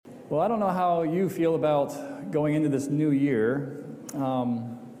Well, I don't know how you feel about going into this new year.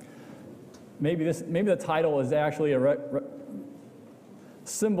 Maybe the title is actually a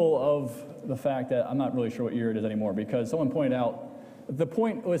symbol of the fact that I'm not really sure what year it is anymore, because someone pointed out, the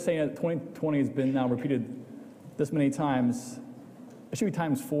point was saying that 2020 has been now repeated this many times. It should be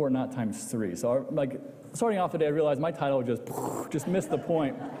times 4, not times 3. So like starting off today, I realized my title just missed the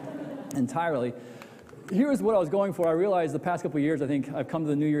point entirely. Here's what I was going for. I realized the past couple of years, I think I've come to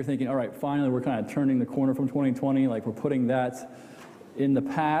the new year thinking, all right, finally we're kind of turning the corner from 2020. Like we're putting that in the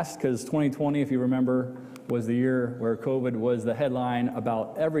past, because 2020, if you remember, was the year where COVID was the headline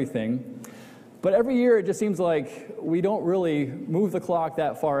about everything. But every year it just seems like we don't really move the clock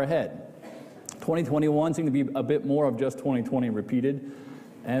that far ahead. 2021 seemed to be a bit more of just 2020 repeated.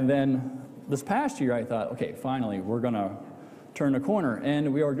 And then this past year I thought, okay, finally we're going to turn the corner.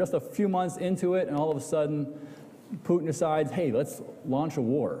 And we are just a few months into it, and all of a sudden Putin decides, hey, let's launch a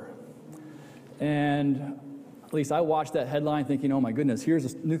war. And at least I watched that headline thinking, oh my goodness,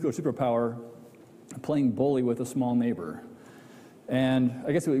 here's a nuclear superpower playing bully with a small neighbor. And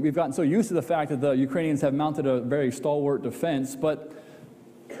I guess we've gotten so used to the fact that the Ukrainians have mounted a very stalwart defense, but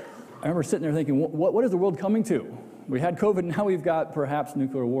I remember sitting there thinking, what is the world coming to? We had COVID, now we've got perhaps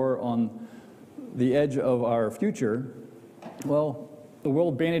nuclear war on the edge of our future. Well, the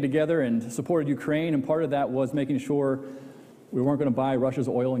world banded together and supported Ukraine, and part of that was making sure we weren't going to buy Russia's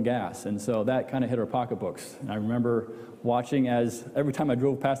oil and gas, and so that kind of hit our pocketbooks. And I remember watching as every time I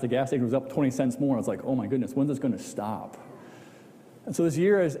drove past the gas station, it was up 20 cents more. I was like, oh my goodness, when's this going to stop? And so this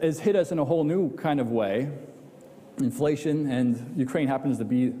year has hit us in a whole new kind of way. Inflation, and Ukraine happens to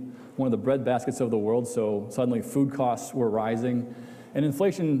be one of the bread baskets of the world, so suddenly food costs were rising, and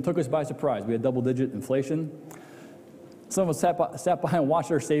inflation took us by surprise. We had double-digit inflation. Some of us sat behind and watched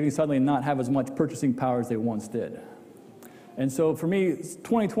their savings suddenly not have as much purchasing power as they once did. And so for me,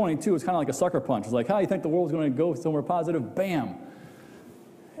 2022 is kind of like a sucker punch. It's like, how you think the world's going to go somewhere positive? Bam!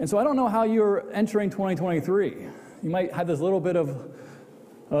 And so I don't know how you're entering 2023. You might have this little bit of,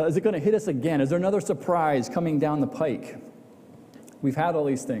 is it going to hit us again? Is there another surprise coming down the pike? We've had all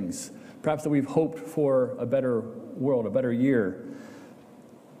these things. Perhaps that we've hoped for a better world, a better year.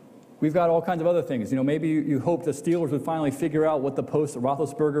 We've got all kinds of other things. You know, maybe you hoped the Steelers would finally figure out what the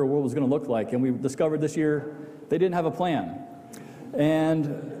post-Roethlisberger world was going to look like, and we discovered this year they didn't have a plan.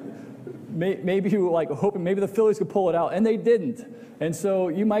 And maybe you were like hoping maybe the Phillies could pull it out, and they didn't. And so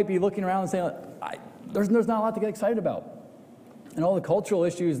you might be looking around and saying, there's not a lot to get excited about. And all the cultural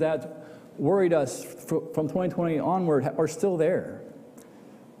issues that worried us from 2020 onward are still there.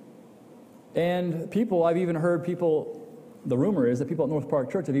 And people, I've even heard people, the rumor is that people at North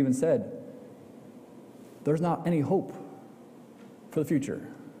Park Church have even said, there's not any hope for the future.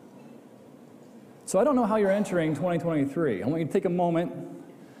 So I don't know how you're entering 2023. I want you to take a moment,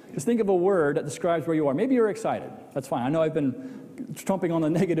 just think of a word that describes where you are. Maybe you're excited. That's fine. I know I've been trumping on the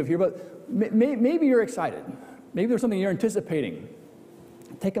negative here, but maybe you're excited. Maybe there's something you're anticipating.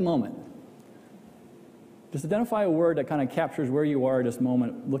 Take a moment. Just identify a word that kind of captures where you are at this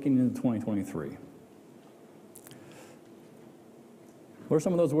moment looking into 2023. What are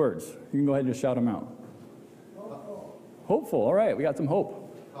some of those words? You can go ahead and just shout them out. Hopeful. Hopeful. All right, we got some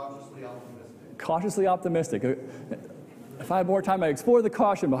hope. Cautiously optimistic. Cautiously optimistic. If I had more time, I'd explore the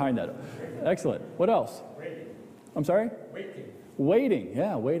caution behind that. Excellent. What else? Waiting. I'm sorry? Waiting. Waiting.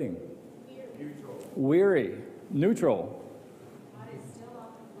 Yeah, waiting. Neutral. Weary. Neutral. God is still on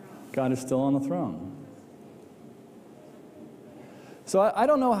the throne. God is still on the throne. So I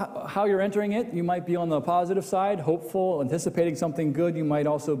don't know how you're entering it. You might be on the positive side, hopeful, anticipating something good. You might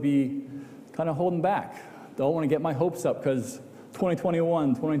also be kind of holding back. Don't want to get my hopes up because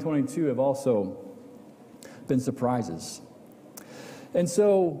 2021, 2022 have also been surprises. And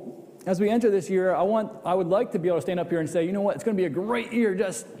so as we enter this year, I would like to be able to stand up here and say, you know what, it's going to be a great year.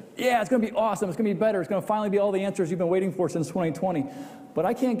 It's going to be awesome. It's going to be better. It's going to finally be all the answers you've been waiting for since 2020. But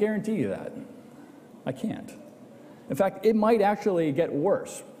I can't guarantee you that. I can't. In fact, it might actually get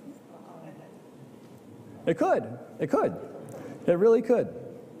worse. It could. It could. It really could.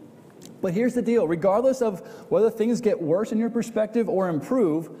 But here's the deal. Regardless of whether things get worse in your perspective or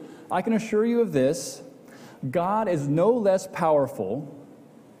improve, I can assure you of this. God is no less powerful,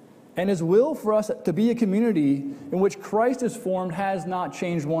 and His will for us to be a community in which Christ is formed has not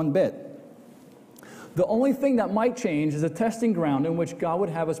changed one bit. The only thing that might change is a testing ground in which God would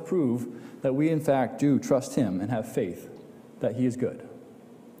have us prove that we in fact do trust Him and have faith that He is good.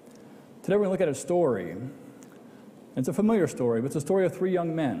 Today we're going to look at a story. It's a familiar story, but it's a story of 3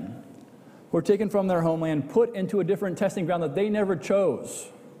 young men who were taken from their homeland, put into a different testing ground that they never chose.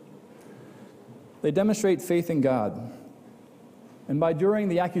 They demonstrate faith in God. And by enduring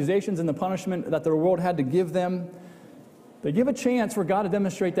the accusations and the punishment that the world had to give them, they give a chance for God to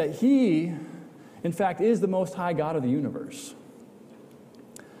demonstrate that He, in fact, is the Most High God of the universe.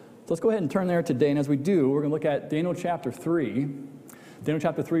 So let's go ahead and turn there today. And as we do, we're going to look at Daniel chapter 3. Daniel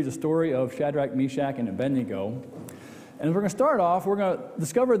chapter 3 is a story of Shadrach, Meshach, and Abednego. And we're going to start off, we're going to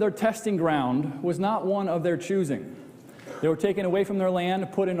discover their testing ground was not one of their choosing. They were taken away from their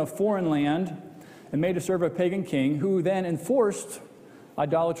land, put in a foreign land, and made to serve a pagan king who then enforced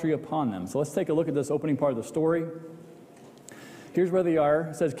idolatry upon them. So let's take a look at this opening part of the story. Here's where they are.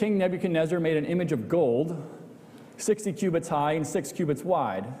 It says, King Nebuchadnezzar made an image of gold, 60 cubits high and 6 cubits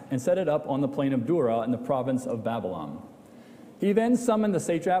wide, and set it up on the plain of Dura in the province of Babylon. He then summoned the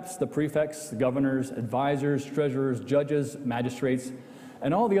satraps, the prefects, the governors, advisors, treasurers, judges, magistrates,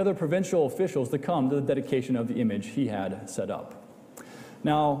 and all the other provincial officials to come to the dedication of the image he had set up.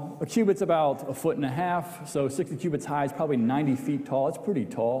 Now, a cubit's about 1.5 feet, so 60 cubits high is probably 90 feet tall. It's pretty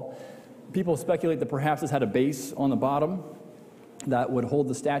tall. People speculate that perhaps this had a base on the bottom that would hold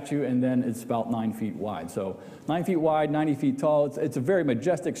the statue, and then it's about 9 feet wide. So 9 feet wide, 90 feet tall. It's a very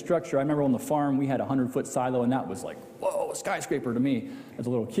majestic structure. I remember on the farm we had a 100-foot silo, and that was like, whoa, a skyscraper to me as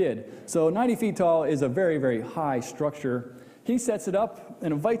a little kid. So 90 feet tall is a very, very high structure. He sets it up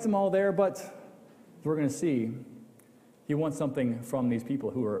and invites them all there, but as we're going to see, he wants something from these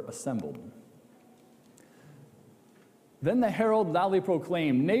people who are assembled. Then the herald loudly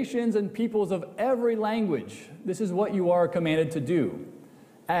proclaimed, nations and peoples of every language, this is what you are commanded to do.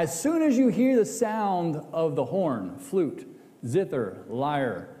 As soon as you hear the sound of the horn, flute, zither,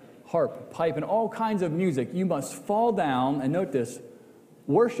 lyre, harp, pipe, and all kinds of music, you must fall down, and note this,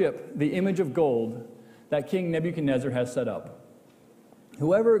 worship the image of gold that King Nebuchadnezzar has set up.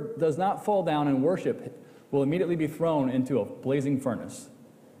 Whoever does not fall down and worship will immediately be thrown into a blazing furnace.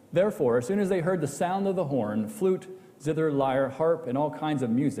 Therefore, as soon as they heard the sound of the horn, flute, zither, lyre, harp, and all kinds of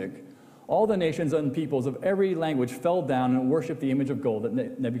music, all the nations and peoples of every language fell down and worshiped the image of gold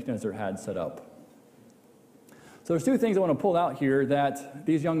that Nebuchadnezzar had set up. So there's two things I want to pull out here that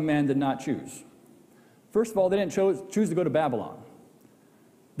these young men did not choose. First of all, they didn't choose to go to Babylon.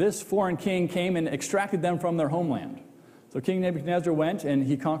 This foreign king came and extracted them from their homeland. So King Nebuchadnezzar went and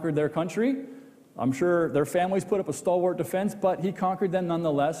he conquered their country. I'm sure their families put up a stalwart defense, but he conquered them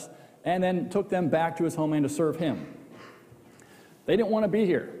nonetheless and then took them back to his homeland to serve him. They didn't want to be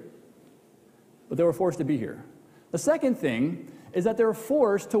here, but they were forced to be here. The second thing is that they were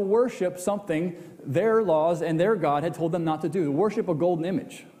forced to worship something their laws and their God had told them not to do, to worship a golden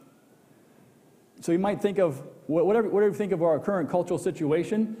image. So you might think of, whatever you think of our current cultural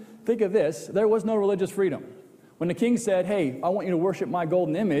situation, think of this, there was no religious freedom. When the king said, hey, I want you to worship my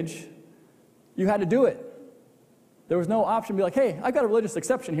golden image, you had to do it. There was no option to be like, hey, I got a religious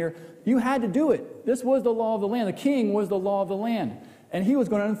exception here. You had to do it. This was the law of the land. The king was the law of the land. And he was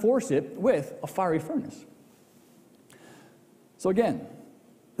going to enforce it with a fiery furnace. So again,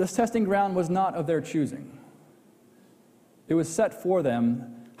 this testing ground was not of their choosing. It was set for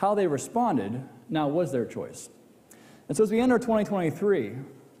them. How they responded now was their choice. And so as we enter 2023,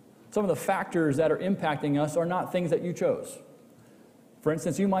 some of the factors that are impacting us are not things that you chose. For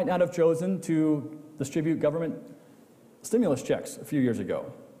instance, you might not have chosen to distribute government stimulus checks a few years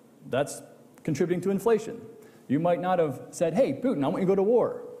ago. That's contributing to inflation. You might not have said, hey, Putin, I want you to go to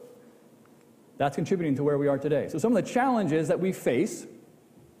war. That's contributing to where we are today. So some of the challenges that we face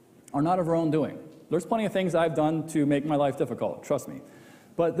are not of our own doing. There's plenty of things I've done to make my life difficult, trust me.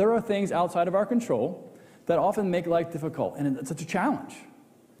 But there are things outside of our control that often make life difficult, and it's a challenge.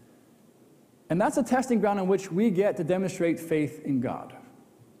 And that's a testing ground in which we get to demonstrate faith in God.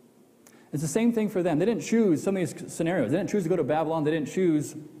 It's the same thing for them. They didn't choose some of these scenarios. They didn't choose to go to Babylon. They didn't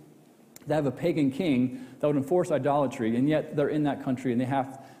choose to have a pagan king that would enforce idolatry, and yet they're in that country,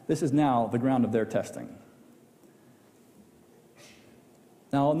 and this is now the ground of their testing.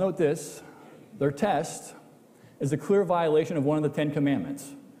 Now, I'll note this. Their test is a clear violation of one of the 10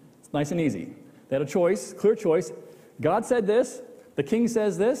 commandments. It's nice and easy. They had a choice, clear choice. God said this. The king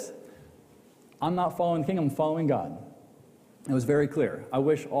says this. I'm not following the king. I'm following God. It was very clear. I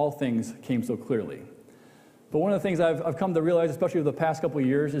wish all things came so clearly. But one of the things I've come to realize, especially over the past couple of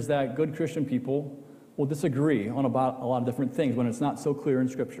years, is that good Christian people will disagree on about a lot of different things when it's not so clear in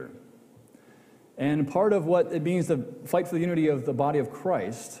Scripture. And part of what it means to fight for the unity of the body of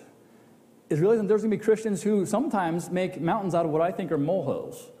Christ is realizing there's going to be Christians who sometimes make mountains out of what I think are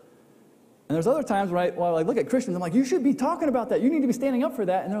molehills. And there's other times when I look at Christians, I'm like, you should be talking about that. You need to be standing up for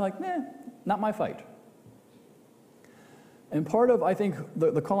that. And they're like, not my fight. And part of, I think,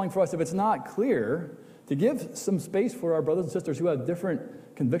 the calling for us, if it's not clear, to give some space for our brothers and sisters who have different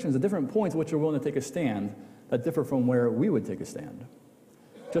convictions at different points which are willing to take a stand, that differ from where we would take a stand.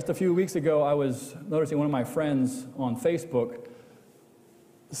 Just a few weeks ago, I was noticing one of my friends on Facebook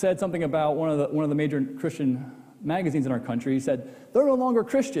said something about one of the major Christian magazines in our country. He said, they're no longer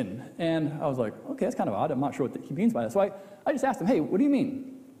Christian. And I was like, okay, that's kind of odd. I'm not sure what he means by that. So I just asked him, hey, what do you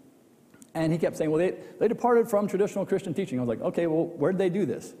mean? And he kept saying, well, they departed from traditional Christian teaching. I was like, okay, well, where did they do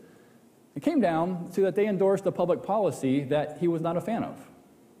this? It came down to that they endorsed a public policy that he was not a fan of.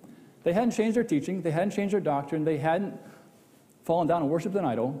 They hadn't changed their teaching. They hadn't changed their doctrine. They hadn't fallen down and worshipped an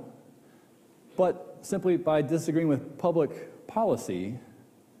idol. But simply by disagreeing with public policy,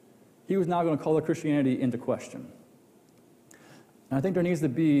 he was now going to call their Christianity into question. And I think there needs to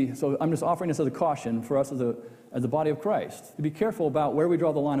be, so I'm just offering this as a caution for us as a body of Christ, to be careful about where we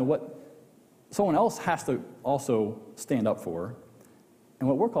draw the line of what someone else has to also stand up for and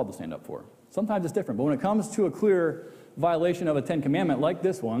what we're called to stand up for. Sometimes it's different, but when it comes to a clear violation of a Ten Commandment like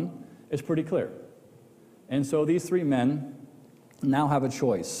this one, it's pretty clear. And so these three men now have a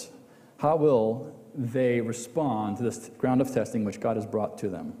choice. How will they respond to this ground of testing which God has brought to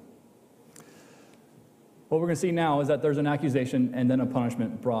them? What we're going to see now is that there's an accusation and then a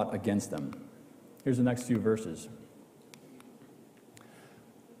punishment brought against them. Here's the next few verses.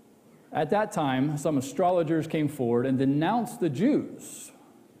 At that time, some astrologers came forward and denounced the Jews.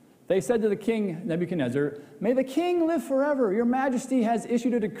 They said to the king Nebuchadnezzar, "May the king live forever. Your majesty has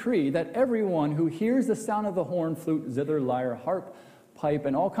issued a decree that everyone who hears the sound of the horn, flute, zither, lyre, harp, pipe,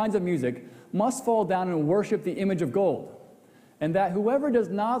 and all kinds of music must fall down and worship the image of gold, and that whoever does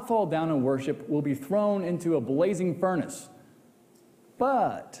not fall down and worship will be thrown into a blazing furnace.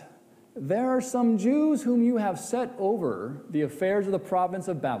 But there are some Jews whom you have set over the affairs of the province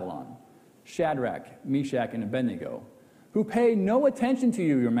of Babylon, Shadrach, Meshach, and Abednego, who pay no attention to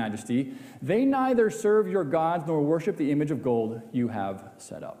you, your majesty. They neither serve your gods nor worship the image of gold you have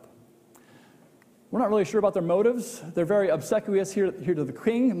set up." We're not really sure about their motives. They're very obsequious here to the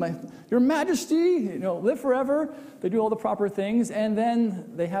king. Your majesty, live forever. They do all the proper things, and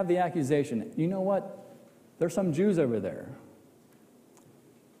then they have the accusation. You know what? There's some Jews over there,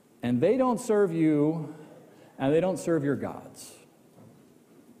 and they don't serve you, and they don't serve your gods.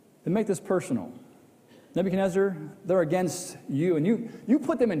 They make this personal. Nebuchadnezzar, they're against you, and you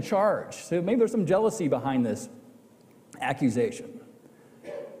put them in charge. So maybe there's some jealousy behind this accusation.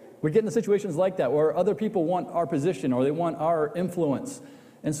 We get into situations like that where other people want our position or they want our influence.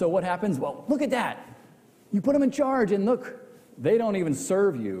 And so what happens? Well, look at that. You put them in charge, and look, they don't even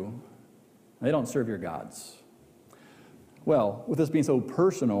serve you. They don't serve your gods. Well, with this being so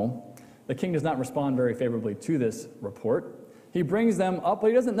personal, the king does not respond very favorably to this report. He brings them up, but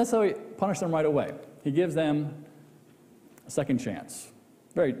he doesn't necessarily punish them right away. He gives them a second chance.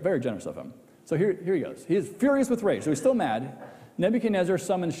 Very, very generous of him. So here he goes. He is furious with rage, so he's still mad. Nebuchadnezzar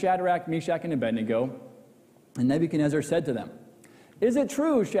summoned Shadrach, Meshach, and Abednego, and Nebuchadnezzar said to them, "Is it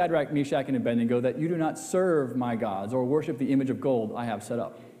true, Shadrach, Meshach, and Abednego, that you do not serve my gods or worship the image of gold I have set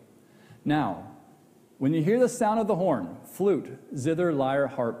up? Now, when you hear the sound of the horn, flute, zither, lyre,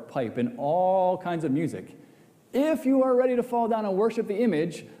 harp, pipe, and all kinds of music, if you are ready to fall down and worship the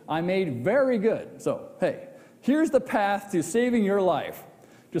image I made very good." So, hey, here's the path to saving your life.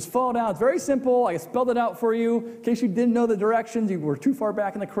 Just fall down. It's very simple. I spelled it out for you. In case you didn't know the directions, you were too far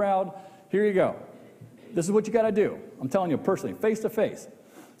back in the crowd. Here you go. This is what you got to do. I'm telling you personally, face to face.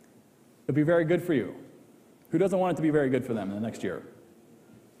 It'll be very good for you. Who doesn't want it to be very good for them in the next year?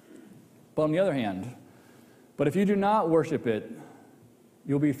 But on the other hand, but if you do not worship it,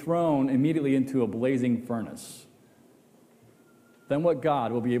 you'll be thrown immediately into a blazing furnace. Then what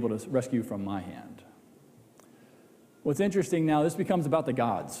God will be able to rescue you from my hand? What's interesting now, this becomes about the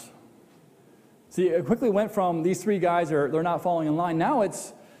gods. See, it quickly went from these three guys they're not falling in line. Now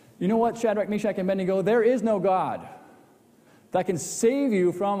it's, you know what, Shadrach, Meshach, and Abednego, there is no God that can save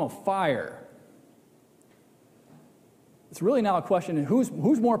you from a fire. It's really now a question,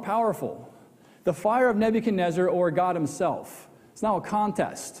 who's more powerful? The fire of Nebuchadnezzar or God himself? It's now a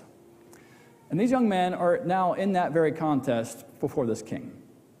contest. And these young men are now in that very contest before this king.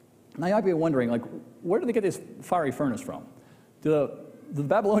 Now you might be wondering, where did they get this fiery furnace from? Do the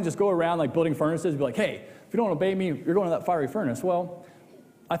Babylonians just go around building furnaces and be like, hey, if you don't obey me, you're going to that fiery furnace? Well,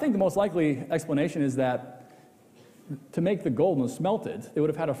 I think the most likely explanation is that to make the gold and smelt it, they would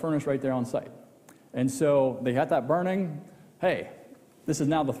have had a furnace right there on site. And so they had that burning. Hey, this is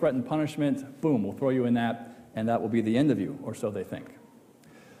now the threatened punishment. Boom, we'll throw you in that, and that will be the end of you, or so they think.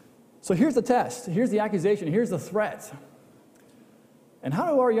 So here's the test. Here's the accusation. Here's the threat. And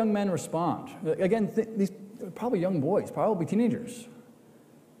how do our young men respond? Again, these are probably young boys, probably teenagers.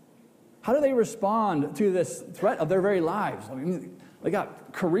 How do they respond to this threat of their very lives? I mean, they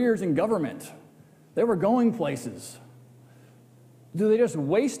got careers in government. They were going places. Do they just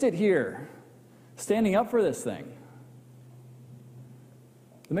waste it here, standing up for this thing?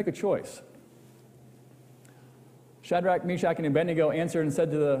 They make a choice. Shadrach, Meshach, and Abednego answered and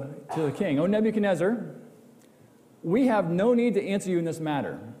said to the king, "O Nebuchadnezzar, we have no need to answer you in this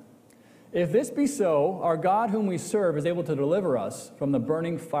matter. If this be so, our God whom we serve is able to deliver us from the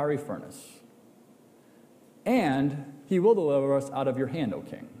burning fiery furnace. And he will deliver us out of your hand, O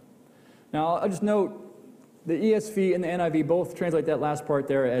king." Now, I'll just note, the ESV and the NIV both translate that last part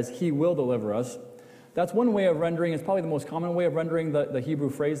there as he will deliver us. That's one way of rendering. It's probably the most common way of rendering the Hebrew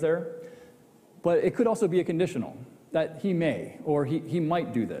phrase there. But it could also be a conditional, that he may or he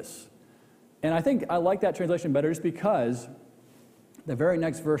might do this. And I think I like that translation better just because the very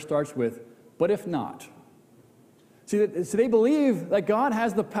next verse starts with, "But if not." See, so they believe that God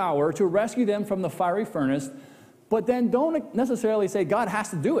has the power to rescue them from the fiery furnace, but then don't necessarily say God has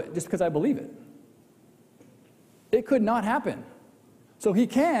to do it just because I believe it. It could not happen. So he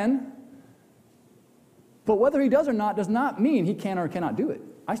can, but whether he does or not does not mean he can or cannot do it.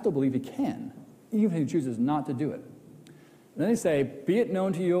 I still believe he can, even if he chooses not to do it. And then they say, "Be it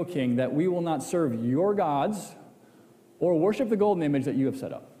known to you, O king, that we will not serve your gods or worship the golden image that you have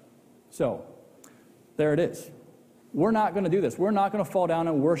set up." So, there it is. We're not going to do this. We're not going to fall down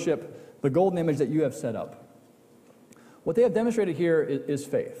and worship the golden image that you have set up. What they have demonstrated here is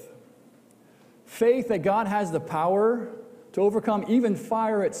faith. Faith that God has the power to overcome even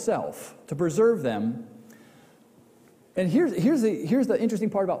fire itself, to preserve them. And here's the interesting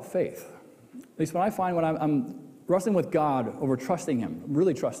part about faith. At least when I find when I'm wrestling with God over trusting him,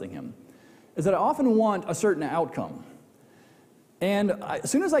 really trusting him, is that I often want a certain outcome. And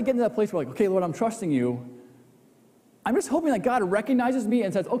as soon as I get into that place where, like, okay, Lord, I'm trusting you, I'm just hoping that God recognizes me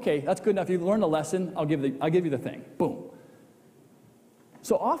and says, okay, that's good enough. You've learned a lesson. I'll give you the thing. Boom.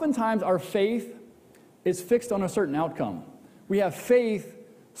 So oftentimes our faith is fixed on a certain outcome. We have faith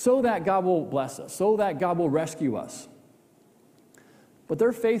so that God will bless us, so that God will rescue us. But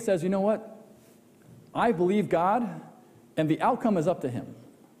their faith says, you know what? I believe God, and the outcome is up to him.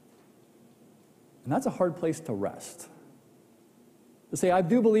 And that's a hard place to rest. To say, I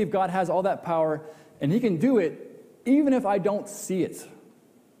do believe God has all that power, and he can do it even if I don't see it.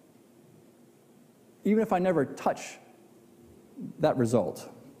 Even if I never touch that result.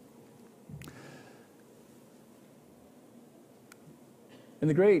 In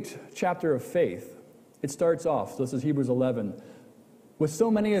the great chapter of faith, it starts off, so this is Hebrews 11, with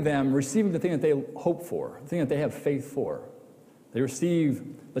so many of them receiving the thing that they hope for, the thing that they have faith for. They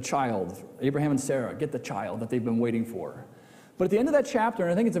receive the child. Abraham and Sarah get the child that they've been waiting for. But at the end of that chapter,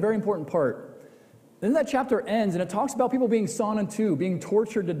 and I think it's a very important part, then that chapter ends and it talks about people being sawn in two, being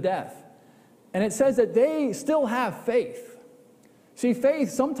tortured to death. And it says that they still have faith. See, faith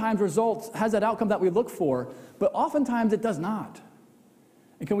sometimes has that outcome that we look for, but oftentimes it does not.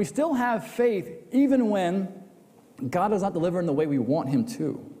 And can we still have faith even when God does not deliver in the way we want him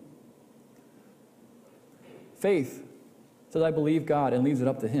to? Faith says, I believe God, and leaves it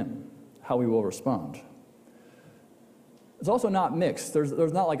up to him how we will respond. It's also not mixed.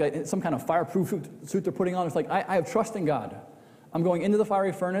 There's not like some kind of fireproof suit they're putting on. It's like, I have trust in God. I'm going into the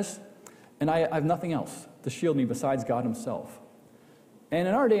fiery furnace, and I have nothing else to shield me besides God himself. And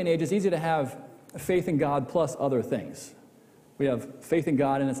in our day and age, it's easy to have faith in God plus other things. We have faith in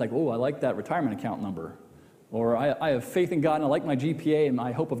God, and it's like, oh, I like that retirement account number. Or I have faith in God, and I like my GPA and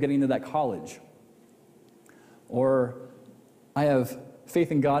my hope of getting into that college. Or I have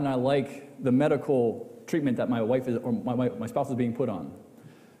faith in God, and I like the medical treatment that my wife is, or my spouse is being put on.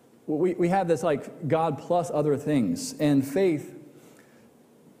 We have this like God plus other things. And faith,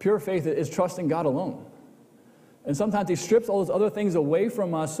 pure faith, is trusting God alone. And sometimes he strips all those other things away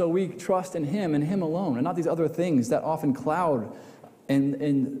from us so we trust in him and him alone, and not these other things that often cloud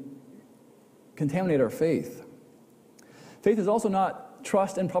and contaminate our faith. Faith is also not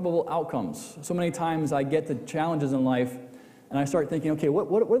trust in probable outcomes. So many times I get to challenges in life and I start thinking, okay,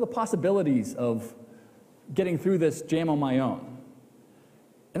 what are the possibilities of getting through this jam on my own?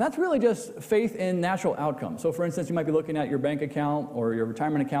 And that's really just faith in natural outcomes. So for instance, you might be looking at your bank account or your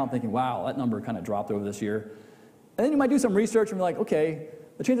retirement account thinking, wow, that number kind of dropped over this year. And then you might do some research and be like, okay,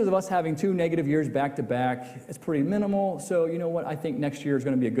 the chances of us having 2 negative years back to back, it's pretty minimal. So you know what? I think next year is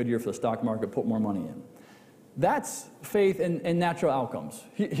going to be a good year for the stock market, put more money in. That's faith in natural outcomes.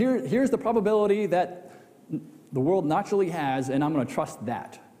 Here's the probability that the world naturally has, and I'm going to trust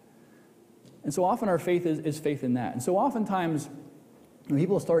that. And so often our faith is faith in that. And so oftentimes when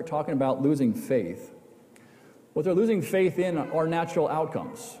people start talking about losing faith, what they're losing faith in are natural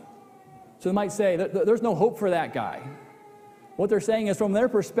outcomes. So they might say, there's no hope for that guy. What they're saying is, from their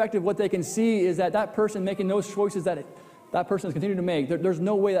perspective, what they can see is that that person making those choices that person is continuing to make, there's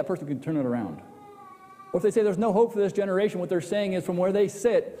no way that person can turn it around. Or if they say there's no hope for this generation, what they're saying is, from where they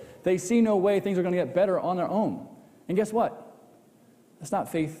sit, they see no way things are going to get better on their own. And guess what? That's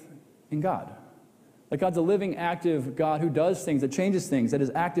not faith in God. That God's a living, active God who does things, that changes things, that is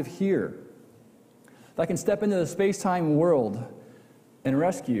active here, that can step into the space-time world and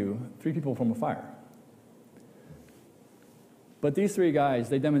rescue 3 people from a fire. But these 3 guys,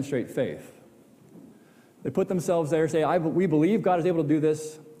 they demonstrate faith. They put themselves there, say, we believe God is able to do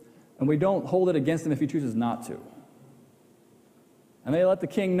this, and we don't hold it against him if he chooses not to. And they let the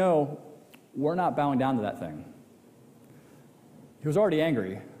king know, we're not bowing down to that thing. He was already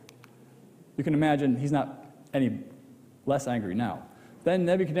angry. You can imagine he's not any less angry now. Then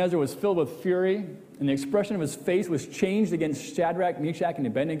Nebuchadnezzar was filled with fury, and the expression of his face was changed against Shadrach, Meshach, and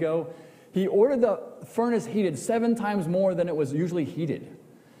Abednego. He ordered the furnace heated 7 times more than it was usually heated.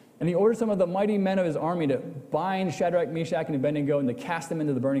 And he ordered some of the mighty men of his army to bind Shadrach, Meshach, and Abednego and to cast them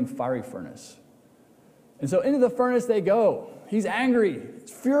into the burning fiery furnace. And so into the furnace they go. He's angry.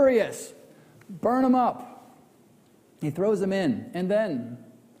 He's furious. Burn them up. He throws them in. And then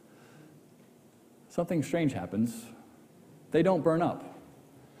something strange happens. They don't burn up.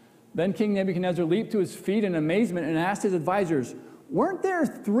 Then King Nebuchadnezzar leaped to his feet in amazement and asked his advisors, weren't there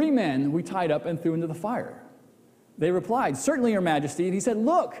 3 men we tied up and threw into the fire? They replied, certainly, Your Majesty. And he said,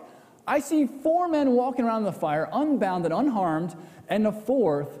 look, I see 4 men walking around in the fire, unbound and unharmed, and the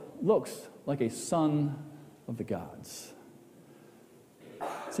 4th looks like a son of the gods.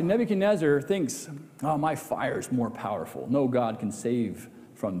 See, Nebuchadnezzar thinks, oh, my fire is more powerful. No God can save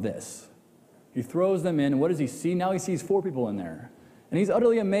from this. He throws them in, and what does he see? Now he sees 4 people in there, and he's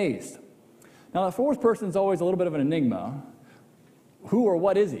utterly amazed. Now, the 4th person is always a little bit of an enigma. Who or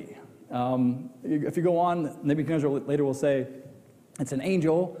what is he? If you go on, Nebuchadnezzar later will say, it's an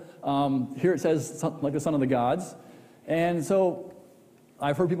angel. Here it says, like the son of the gods. And so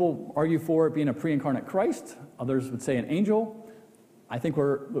I've heard people argue for it being a pre-incarnate Christ. Others would say an angel. I think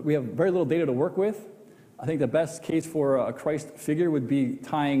we have very little data to work with. I think the best case for a Christ figure would be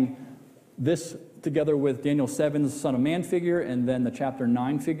tying this together with Daniel 7's Son of Man figure, and then the chapter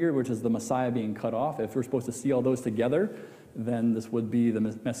 9 figure, which is the Messiah being cut off. If we're supposed to see all those together, then this would be the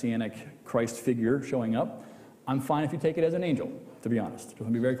Messianic Christ figure showing up. I'm fine if you take it as an angel, to be honest. Just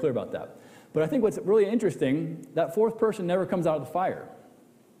want to be very clear about that. But I think what's really interesting, that 4th person never comes out of the fire.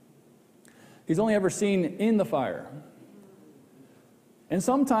 He's only ever seen in the fire. And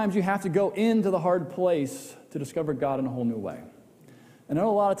sometimes you have to go into the hard place to discover God in a whole new way. And I know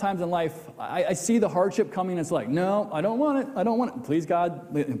a lot of times in life, I see the hardship coming, and it's like, no, I don't want it. I don't want it. Please,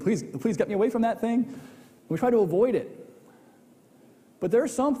 God, please get me away from that thing. We try to avoid it. But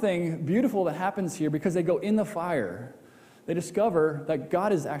there's something beautiful that happens here because they go in the fire. They discover that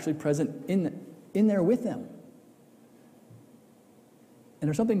God is actually present in there with them. And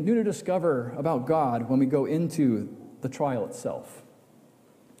there's something new to discover about God when we go into the trial itself.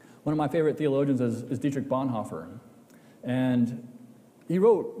 One of my favorite theologians is Dietrich Bonhoeffer. And he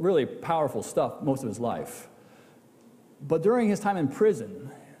wrote really powerful stuff most of his life. But during his time in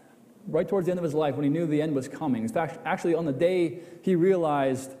prison, right towards the end of his life, when he knew the end was coming, in fact, actually on the day he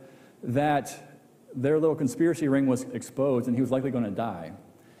realized that their little conspiracy ring was exposed and he was likely going to die,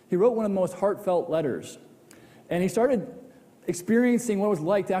 he wrote one of the most heartfelt letters. And he started experiencing what it was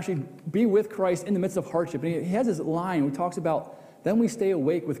like to actually be with Christ in the midst of hardship. And he has this line where he talks about, then we stay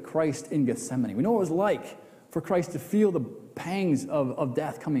awake with Christ in Gethsemane. We know what it was like for Christ to feel the pangs of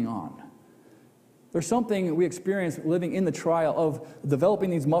death coming on. There's something we experience living in the trial of developing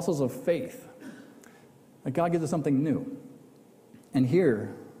these muscles of faith. That God gives us something new. And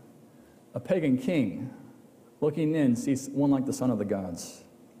here, a pagan king looking in sees one like the son of the gods.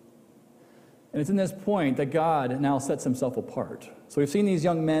 And it's in this point that God now sets himself apart. So we've seen these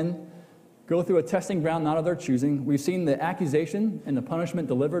young men go through a testing ground not of their choosing. We've seen the accusation and the punishment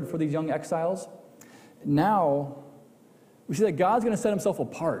delivered for these young exiles. Now, we see that God's going to set himself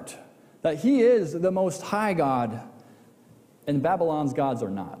apart. That he is the most high God, and Babylon's gods are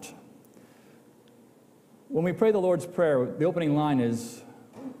not. When we pray the Lord's Prayer, the opening line is,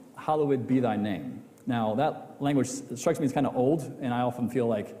 hallowed be thy name. Now, that language strikes me as kind of old, and I often feel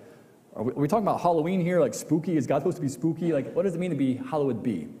like, are we talking about Halloween here, like spooky? Is God supposed to be spooky? Like, what does it mean to be hallowed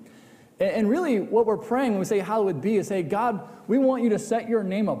be? And really, what we're praying when we say hallowed be is say, God, we want you to set your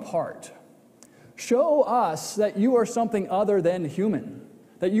name apart. Show us that you are something other than human,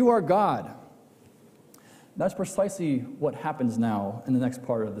 that you are God. That's precisely what happens now in the next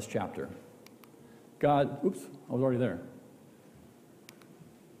part of this chapter. God, oops, I was already there.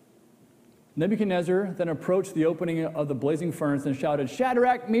 Nebuchadnezzar then approached the opening of the blazing furnace and shouted,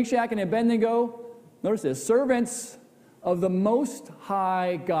 "Shadrach, Meshach, and Abednego," notice this, "servants of the Most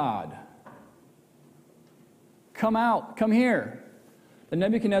High God, come out, come here." And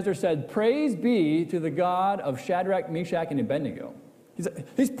Nebuchadnezzar said, "Praise be to the God of Shadrach, Meshach, and Abednego."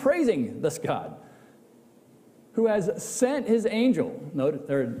 He's praising this God who has sent his angel,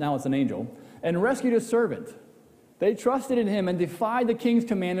 now it's an angel, and rescued his servant. They trusted in him and defied the king's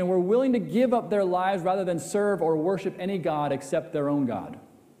command and were willing to give up their lives rather than serve or worship any god except their own God.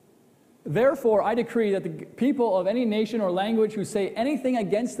 Therefore, I decree that the people of any nation or language who say anything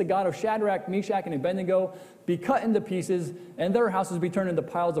against the God of Shadrach, Meshach, and Abednego be cut into pieces and their houses be turned into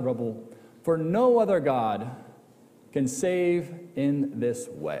piles of rubble, for no other God can save in this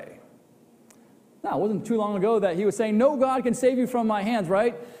way. Now, it wasn't too long ago that he was saying, no God can save you from my hands,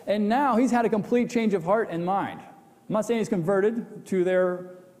 right? And now he's had a complete change of heart and mind. I'm not saying he's converted to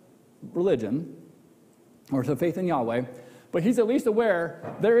their religion or to faith in Yahweh, but he's at least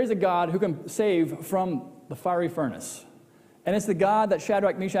aware there is a God who can save from the fiery furnace. And it's the God that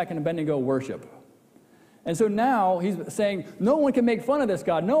Shadrach, Meshach, and Abednego worship. And so now he's saying, no one can make fun of this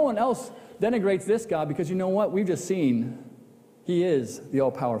God. No one else denigrates this God because you know what? We've just seen he is the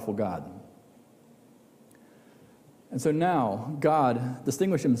all-powerful God. And so now God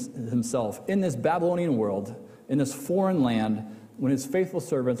distinguishes himself in this Babylonian world, in this foreign land, when his faithful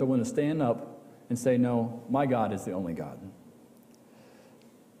servants are willing to stand up and say, no, my God is the only God.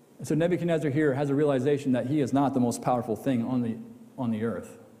 And so Nebuchadnezzar here has a realization that he is not the most powerful thing on the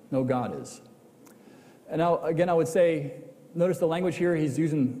earth. No, God is. And now, again, I would say, notice the language here, he's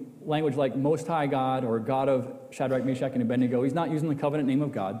using language like Most High God or God of Shadrach, Meshach, and Abednego. He's not using the covenant name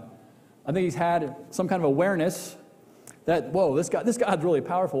of God. I think he's had some kind of awareness that, whoa, this God's really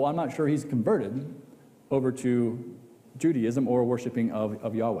powerful. I'm not sure he's converted over to Judaism or worshiping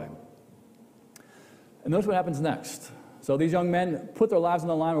of Yahweh. And notice what happens next. So these young men put their lives on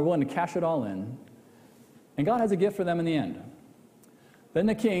the line, were willing to cash it all in. And God has a gift for them in the end. Then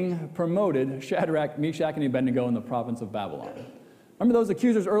the king promoted Shadrach, Meshach, and Abednego in the province of Babylon. Remember those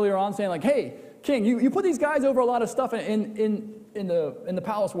accusers earlier on saying like, hey, king, you put these guys over a lot of stuff in the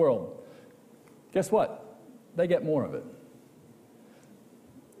palace world. Guess what? They get more of it.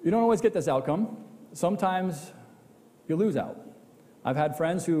 You don't always get this outcome. Sometimes you lose out. I've had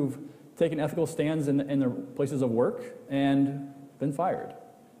friends who've taken ethical stands in their places of work and been fired.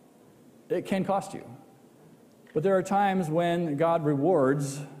 It can cost you. But there are times when God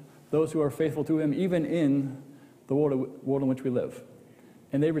rewards those who are faithful to him, even in the world in which we live.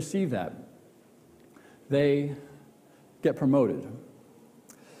 And they receive that. They get promoted.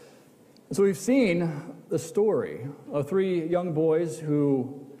 So we've seen the story of three young boys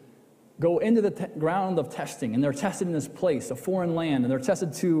who go into the ground of testing, and they're tested in this place, a foreign land, and they're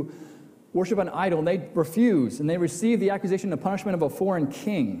tested to worship an idol, and they refuse, and they receive the accusation and punishment of a foreign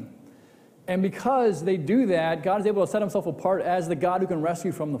king. And because they do that, God is able to set himself apart as the God who can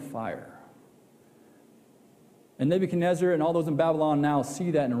rescue from the fire. And Nebuchadnezzar and all those in Babylon now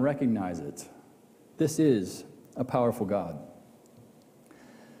see that and recognize it. This is a powerful God.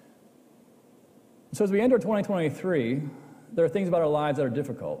 So as we enter 2023, there are things about our lives that are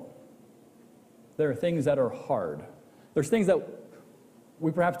difficult. There are things that are hard. There's things that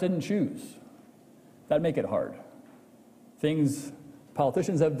we perhaps didn't choose that make it hard. Things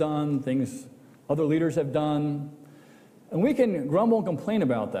politicians have done, things other leaders have done. And we can grumble and complain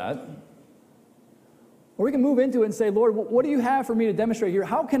about that. Or we can move into it and say, Lord, what do you have for me to demonstrate here?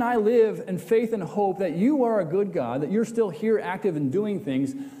 How can I live in faith and hope that you are a good God, that you're still here active and doing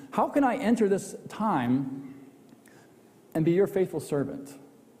things? How can I enter this time and be your faithful servant?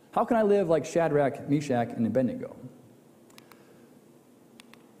 How can I live like Shadrach, Meshach, and Abednego?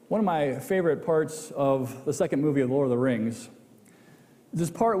 One of my favorite parts of the second movie of Lord of the Rings is this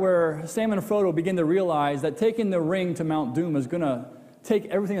part where Sam and Frodo begin to realize that taking the ring to Mount Doom is going to take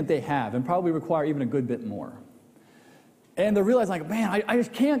everything that they have and probably require even a good bit more. And they realize, like, man, I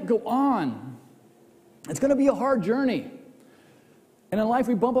just can't go on. It's going to be a hard journey. And in life,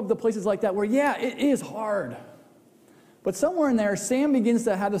 we bump up to places like that where, yeah, it is hard. But somewhere in there, Sam begins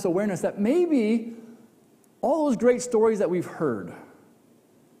to have this awareness that maybe all those great stories that we've heard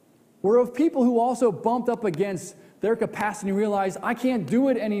were of people who also bumped up against their capacity and realized, I can't do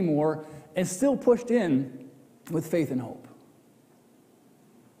it anymore, and still pushed in with faith and hope.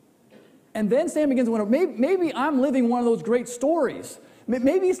 And then Sam begins to wonder, maybe I'm living one of those great stories.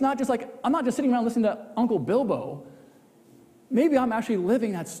 Maybe it's not just like, I'm not just sitting around listening to Uncle Bilbo. Maybe I'm actually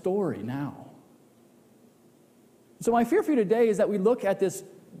living that story now. So my fear for you today is that we look at this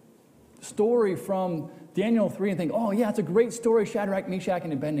story from Daniel 3 and think, oh yeah, it's a great story, Shadrach, Meshach,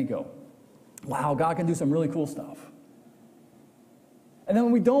 and Abednego. wow, God can do some really cool stuff. And then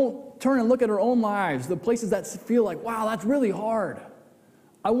when we don't turn and look at our own lives, the places that feel like, wow, that's really hard.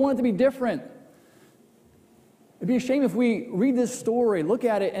 I want it to be different. It'd be a shame if we read this story, look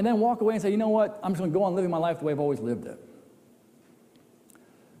at it, and then walk away and say, you know what, I'm just going to go on living my life the way I've always lived it.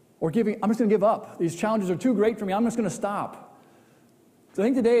 Or I'm just going to give up. These challenges are too great for me. I'm just going to stop. So I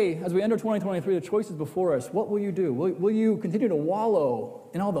think today, as we enter 2023, the choice is before us. What will you do? Will you continue to wallow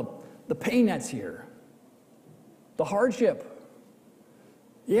in all the pain that's here? The hardship?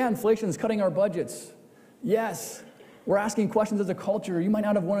 Yeah, inflation is cutting our budgets. Yes, we're asking questions as a culture you might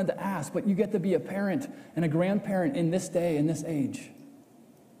not have wanted to ask, but you get to be a parent and a grandparent in this day, in this age.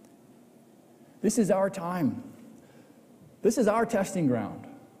 This is our time. This is our testing ground.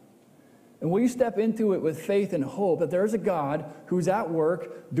 And will you step into it with faith and hope that there is a God who's at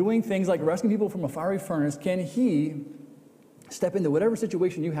work doing things like rescuing people from a fiery furnace? Can he step into whatever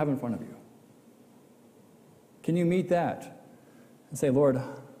situation you have in front of you? Can you meet that and say, Lord,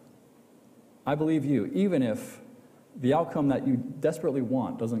 I believe you, even if the outcome that you desperately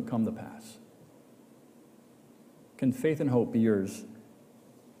want doesn't come to pass? Can faith and hope be yours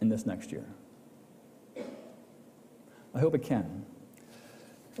in this next year? I hope it can.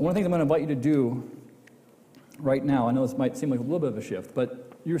 And one of the things I'm going to invite you to do right now, I know this might seem like a little bit of a shift,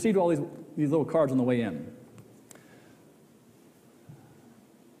 but you received all these little cards on the way in.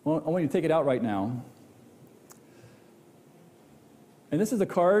 Well, I want you to take it out right now. And this is a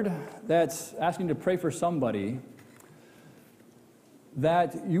card that's asking you to pray for somebody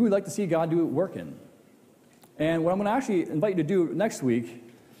that you would like to see God do work in. And what I'm going to actually invite you to do next week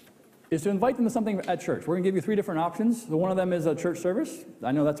is to invite them to something at church. We're going to give you 3 different options. So one of them is a church service.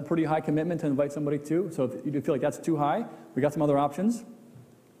 I know that's a pretty high commitment to invite somebody to. So if you feel like that's too high, we got some other options.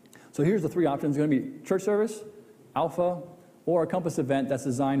 So here's the 3 options. It's going to be church service, Alpha, or a Compass event that's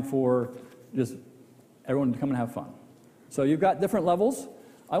designed for just everyone to come and have fun. So you've got different levels.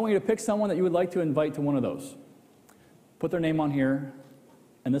 I want you to pick someone that you would like to invite to one of those. Put their name on here,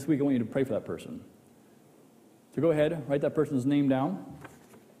 and this week I want you to pray for that person. So go ahead, write that person's name down.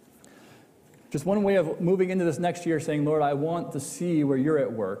 Just one way of moving into this next year, saying, Lord, I want to see where you're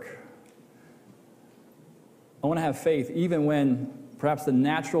at work. I want to have faith, even when perhaps the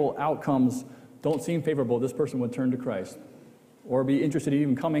natural outcomes don't seem favorable, this person would turn to Christ or be interested in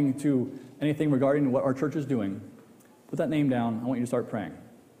even coming to anything regarding what our church is doing. Put that name down. I want you to start praying.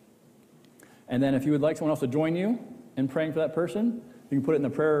 And then if you would like someone else to join you in praying for that person, you can put it in the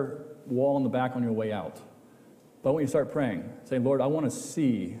prayer wall in the back on your way out. But I want you to start praying. Say, Lord, I want to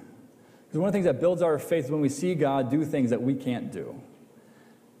see. Because one of the things that builds our faith is when we see God do things that we can't do.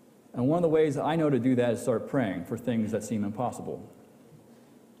 And one of the ways I know to do that is start praying for things that seem impossible.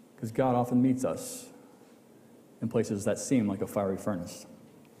 Because God often meets us in places that seem like a fiery furnace.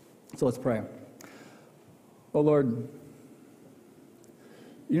 So let's pray. Oh, Lord,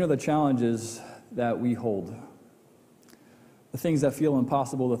 you know the challenges that we hold. The things that feel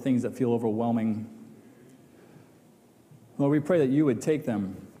impossible, the things that feel overwhelming. Lord, we pray that you would take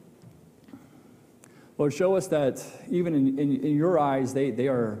them. Lord, show us that even in your eyes, they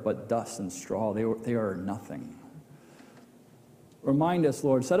are but dust and straw. They are nothing. Remind us,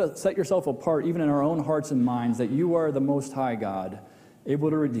 Lord, set yourself apart even in our own hearts and minds that you are the Most High God, able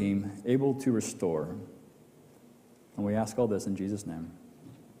to redeem, able to restore. And we ask all this in Jesus' name.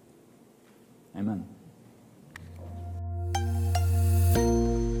 Amen.